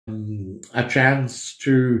a chance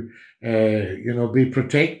to, be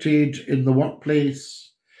protected in the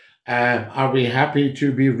workplace? Are we happy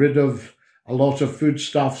to be rid of a lot of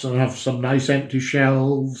foodstuffs and have some nice empty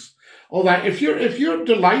shelves? All that. If you're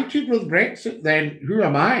delighted with Brexit, then who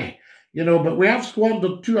am I? But we have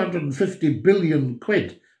squandered 250 billion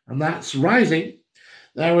quid, and that's rising.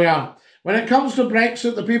 There we are. When it comes to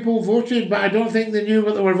Brexit, the people voted, but I don't think they knew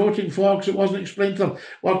what they were voting for because it wasn't explained to them.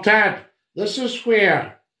 Well, Tad, this is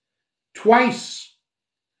where twice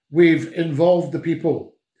we've involved the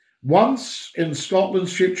people. Once in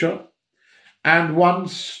Scotland's future and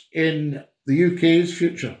once in the UK's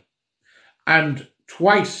future. And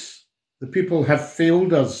twice the people have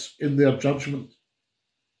failed us in their judgment.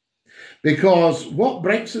 Because what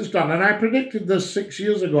Brexit's done, and I predicted this 6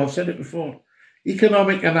 years ago, I've said it before,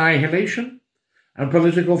 economic annihilation and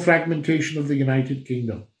political fragmentation of the United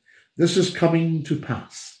Kingdom. This is coming to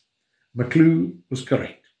pass. McClue was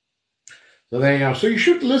correct. So there you are. So you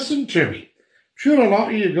should listen to me. I'm sure a lot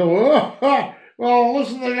of you go, oh, well,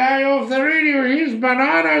 listen to the guy off the radio, he's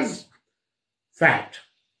bananas. Fact.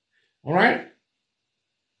 All right?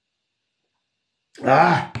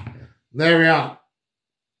 There we are.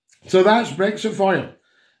 So that's Brexit for you.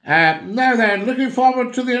 Now then, looking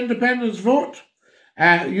forward to the independence vote.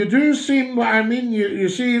 You do seem, you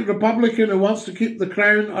see a Republican who wants to keep the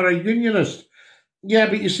crown or a unionist. Yeah,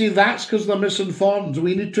 but you see, that's because they're misinformed.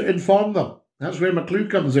 We need to inform them. That's where McClue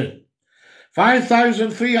comes in.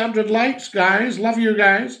 5,300 likes, guys. Love you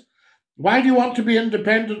guys. Why do you want to be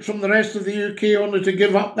independent from the rest of the UK only to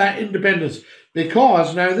give up that independence?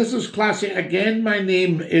 Because, now this is classic. Again, my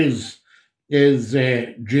name is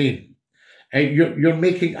Jane. You're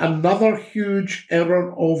making another huge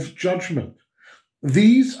error of judgment.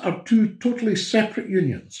 These are two totally separate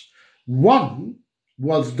unions. One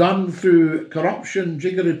was done through corruption,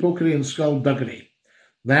 jiggery-pokery and skullduggery.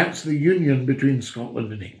 That's the union between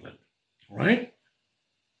Scotland and England, right?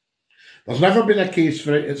 There's never been a case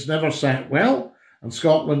for it. It's never sat well, and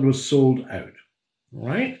Scotland was sold out,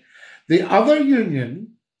 right? The other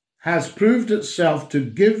union has proved itself to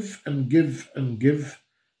give and give and give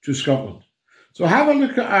to Scotland. So have a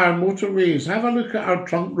look at our motorways, have a look at our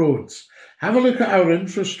trunk roads, have a look at our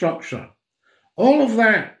infrastructure. All of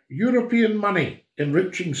that European money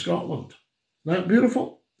enriching Scotland. Isn't that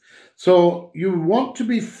beautiful? So you want to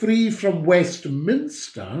be free from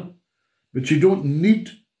Westminster, but you don't need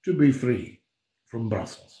to be free from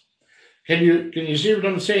Brussels. Can you see what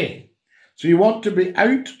I'm saying? So you want to be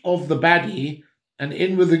out of the baddie and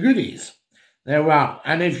in with the goodies. There we are.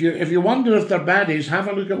 And if you wonder if they're baddies, have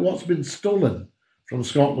a look at what's been stolen from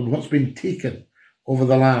Scotland, what's been taken over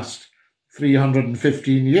the last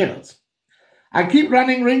 315 years. I keep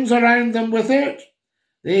running rings around them with it.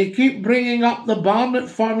 They keep bringing up the Barnett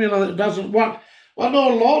formula that doesn't work. Well, no,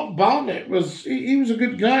 Lord Barnett he was a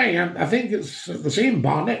good guy. I think it's the same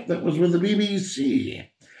Barnett that was with the BBC.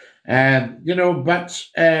 No,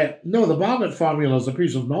 the Barnett formula is a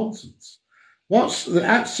piece of nonsense.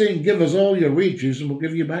 That's saying give us all your wages and we'll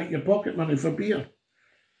give you back your pocket money for beer.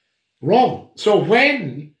 Wrong. So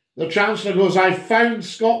when the Chancellor goes, I found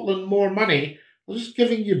Scotland more money, they're just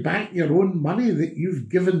giving you back your own money that you've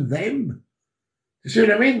given them. You see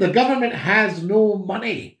what I mean? The government has no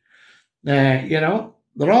money. The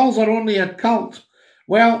Royals are only a cult.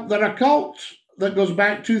 Well, they're a cult that goes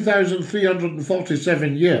back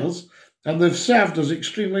 2,347 years, and they've served us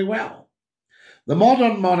extremely well. The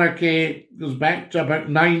modern monarchy goes back to about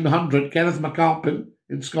 900, Kenneth MacAlpin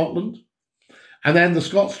in Scotland, and then the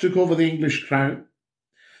Scots took over the English crown.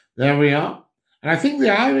 There we are. And I think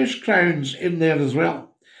the Irish crown's in there as well.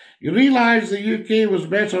 You realise the UK was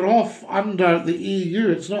better off under the EU.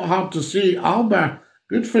 It's not hard to see. Alba,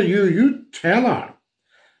 good for you. You tell her.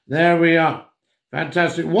 There we are.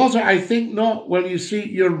 Fantastic. Was it? I think not. Well, you see,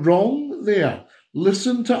 you're wrong there.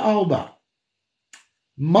 Listen to Alba.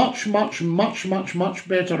 Much, much, much, much, much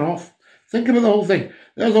better off. Think about the whole thing.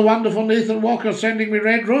 There's a wonderful Nathan Walker sending me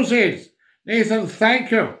red roses. Nathan,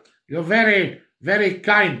 thank you. You're very, very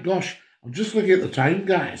kind. Gosh, I'm just looking at the time,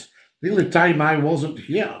 guys. The only time I wasn't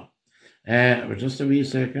here. Just a wee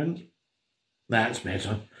second. That's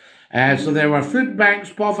better. So there were food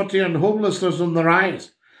banks, poverty and homelessness on the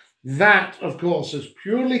rise. That, of course, is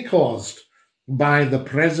purely caused by the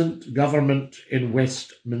present government in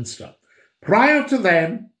Westminster. Prior to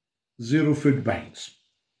them, zero food banks.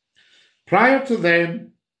 Prior to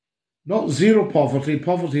them, not zero poverty.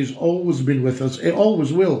 Poverty's always been with us. It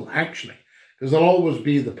always will, actually, because there'll always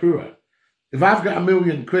be the poor. If I've got £1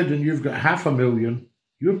 million and you've got $500,000,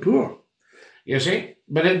 you're poor. You see?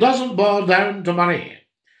 But it doesn't boil down to money.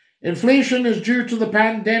 Inflation is due to the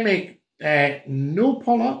pandemic. No,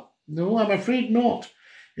 Paula. No, I'm afraid not.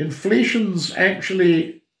 Inflation's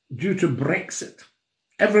actually due to Brexit.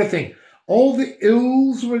 Everything. All the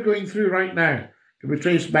ills we're going through right now can be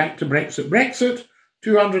traced back to Brexit. Brexit,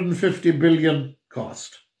 250 billion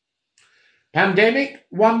cost. Pandemic,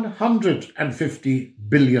 150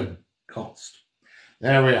 billion cost.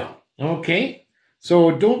 There we are. Okay.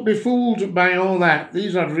 So don't be fooled by all that.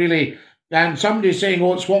 These are really, and somebody saying,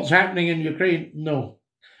 oh, it's what's happening in Ukraine. No,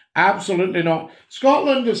 absolutely not.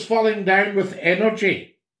 Scotland is falling down with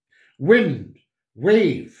energy, wind,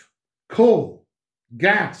 wave, coal,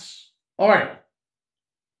 gas, oil.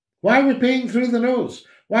 Why are we paying through the nose?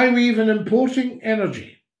 Why are we even importing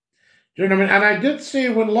energy? Do you know what I mean? And I did say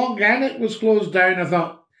when Lochgannett was closed down, I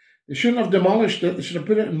thought they shouldn't have demolished it. They should have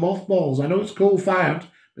put it in mothballs. I know it's coal-fired,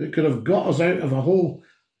 but it could have got us out of a hole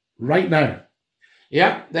right now.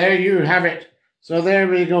 Yep, there you have it. So there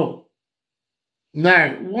we go.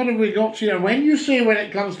 Now, what have we got here? When you say when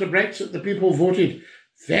it comes to Brexit, the people voted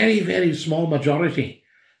very, very small majority.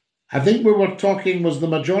 I think we were talking, was the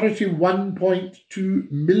majority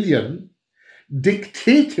 1.2 million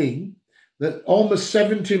dictating that almost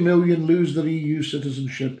 70 million lose their EU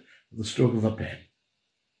citizenship at the stroke of a pen.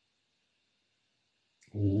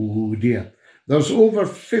 Oh dear. There's over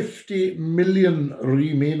 50 million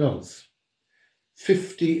Remainers.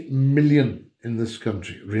 50 million in this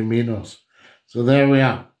country, Remainers. So there we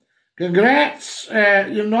are. Congrats.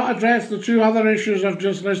 You've not addressed the two other issues I've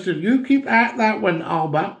just listed. You keep at that one,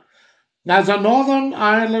 Alba. As a Northern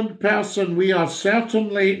Ireland person, we are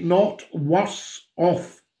certainly not worse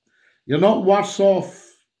off. You're not worse off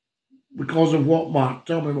because of what, Mark?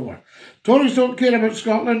 Tell me more. Tories don't care about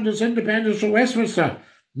Scotland. It's independence from Westminster,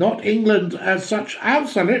 not England as such.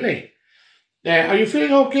 Absolutely. Are you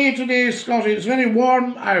feeling okay today, Scotty? It's very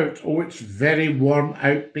warm out. Oh, it's very warm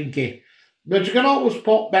out, Pinky. But you can always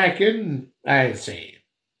pop back in, I say.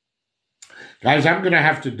 Guys, I'm going to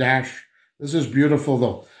have to dash. This is beautiful,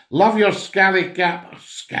 though. Love your scally cap.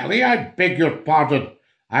 Scally? I beg your pardon.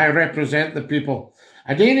 I represent the people.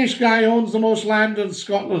 A Danish guy owns the most land in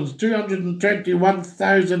Scotland,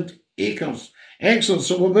 221,000 acres. Excellent,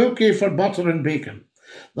 so we'll be okay for butter and bacon.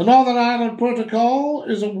 The Northern Ireland Protocol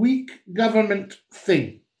is a weak government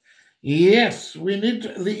thing. Yes, we need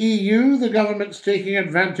the EU. The government's taking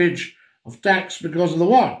advantage of tax because of the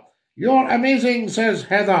war. You're amazing, says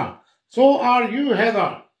Heather. So are you,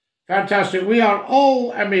 Heather. Fantastic. We are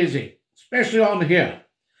all amazing, especially on here.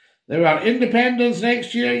 There are independence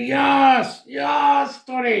next year. Yes, yes,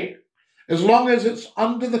 Tony. As long as it's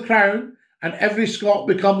under the crown and every Scot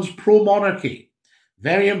becomes pro-monarchy.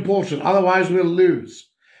 Very important. Otherwise, we'll lose.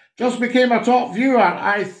 Just became a top viewer.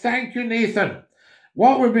 I thank you, Nathan.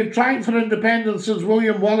 What we've been trying for independence since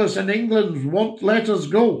William Wallace and England won't let us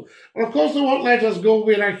go. Well, of course they won't let us go.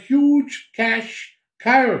 We're a huge cash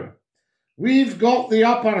cow. We've got the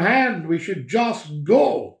upper hand. We should just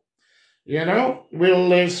go. You know,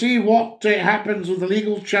 we'll see what happens with the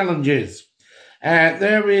legal challenges.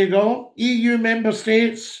 There we go. EU member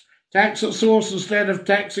states tax at source instead of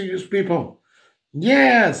taxing its people.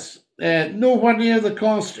 Yes, nowhere near the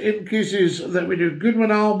cost increases that we do. Good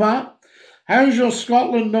one, Alba. How's your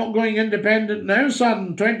Scotland not going independent now,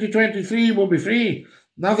 son? 2023 will be free.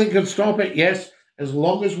 Nothing can stop it. Yes, as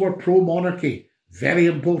long as we're pro-monarchy. Very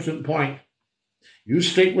important point. You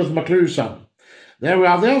stick with McClue, son. There we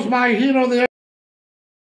are. There's my hero there.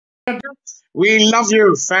 We love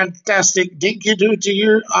you. Fantastic. Dinky do to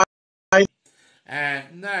you.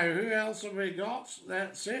 Now, who else have we got?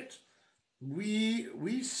 That's it.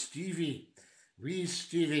 Wee Stevie. Wee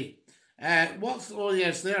Stevie. Oh,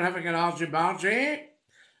 yes, they're having an argy-bargy.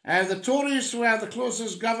 The Tories were the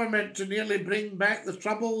closest government to nearly bring back the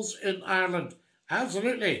Troubles in Ireland.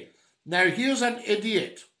 Absolutely. Now, here's an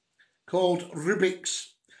idiot called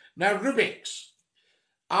Rubik's. Now, Rubik's,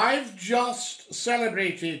 I've just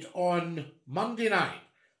celebrated on Monday night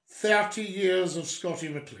 30 years of Scottie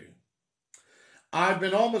McClue. I've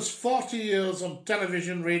been almost 40 years on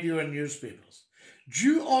television, radio and newspapers. Do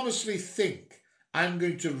you honestly think I'm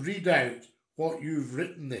going to read out what you've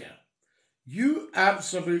written there? You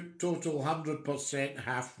absolute total 100%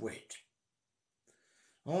 half-wit.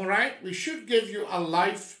 All right, we should give you a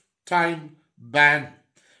lifetime ban.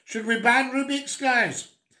 Should we ban Rubik's, guys,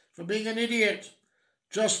 for being an idiot?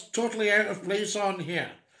 Just totally out of place on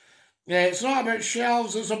here. It's not about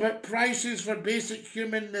shelves, it's about prices for basic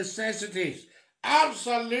human necessities.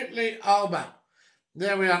 Absolutely, Alba.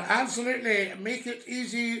 There we are. Absolutely. Make it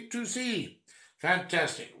easy to see.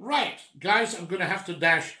 Fantastic. Right, guys, I'm going to have to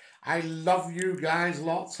dash. I love you guys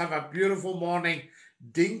lots. Have a beautiful morning.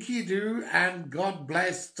 Dinky do and God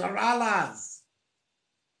bless Taralas.